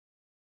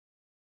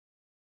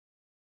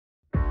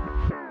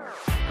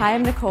Hi,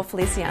 I'm Nicole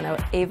Feliciano,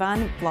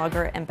 AVON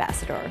Blogger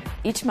Ambassador.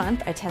 Each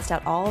month, I test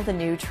out all of the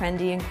new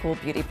trendy and cool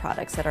beauty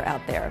products that are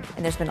out there,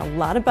 and there's been a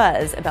lot of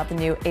buzz about the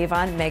new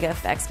AVON Mega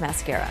Effects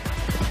Mascara.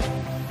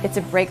 It's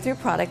a breakthrough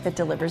product that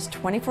delivers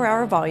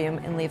 24-hour volume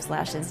and leaves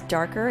lashes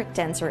darker,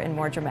 denser, and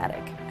more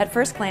dramatic. At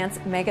first glance,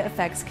 Mega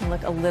Effects can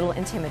look a little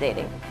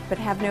intimidating, but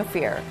have no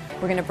fear.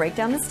 We're going to break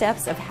down the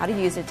steps of how to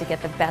use it to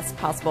get the best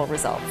possible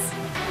results.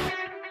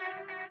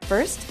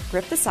 First,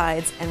 grip the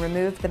sides and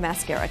remove the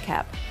mascara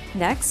cap.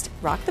 Next,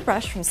 rock the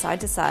brush from side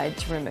to side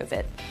to remove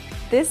it.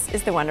 This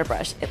is the Wonder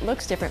Brush. It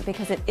looks different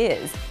because it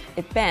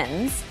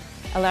bends,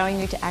 allowing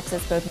you to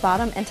access both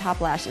bottom and top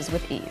lashes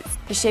with ease.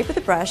 The shape of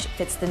the brush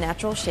fits the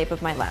natural shape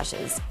of my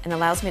lashes and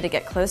allows me to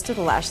get close to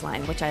the lash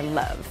line, which I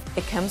love.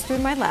 It comes through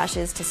my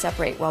lashes to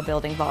separate while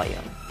building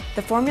volume.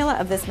 The formula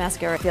of this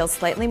mascara feels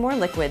slightly more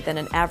liquid than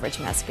an average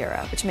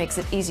mascara, which makes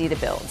it easy to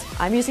build.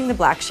 I'm using the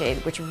black shade,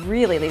 which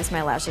really leaves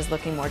my lashes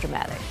looking more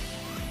dramatic.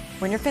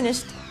 When you're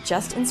finished,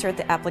 just insert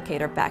the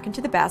applicator back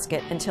into the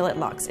basket until it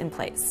locks in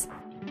place.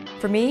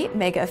 For me,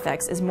 Mega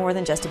Effects is more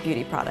than just a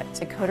beauty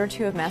product. A coat or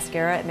two of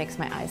mascara, it makes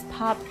my eyes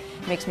pop,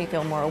 makes me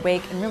feel more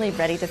awake and really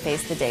ready to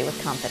face the day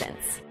with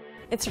confidence.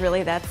 It's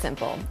really that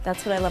simple.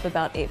 That's what I love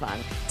about AVON.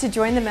 To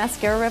join the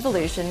mascara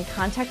revolution,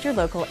 contact your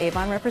local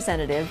AVON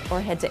representative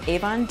or head to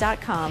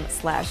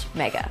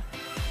avon.com/mega.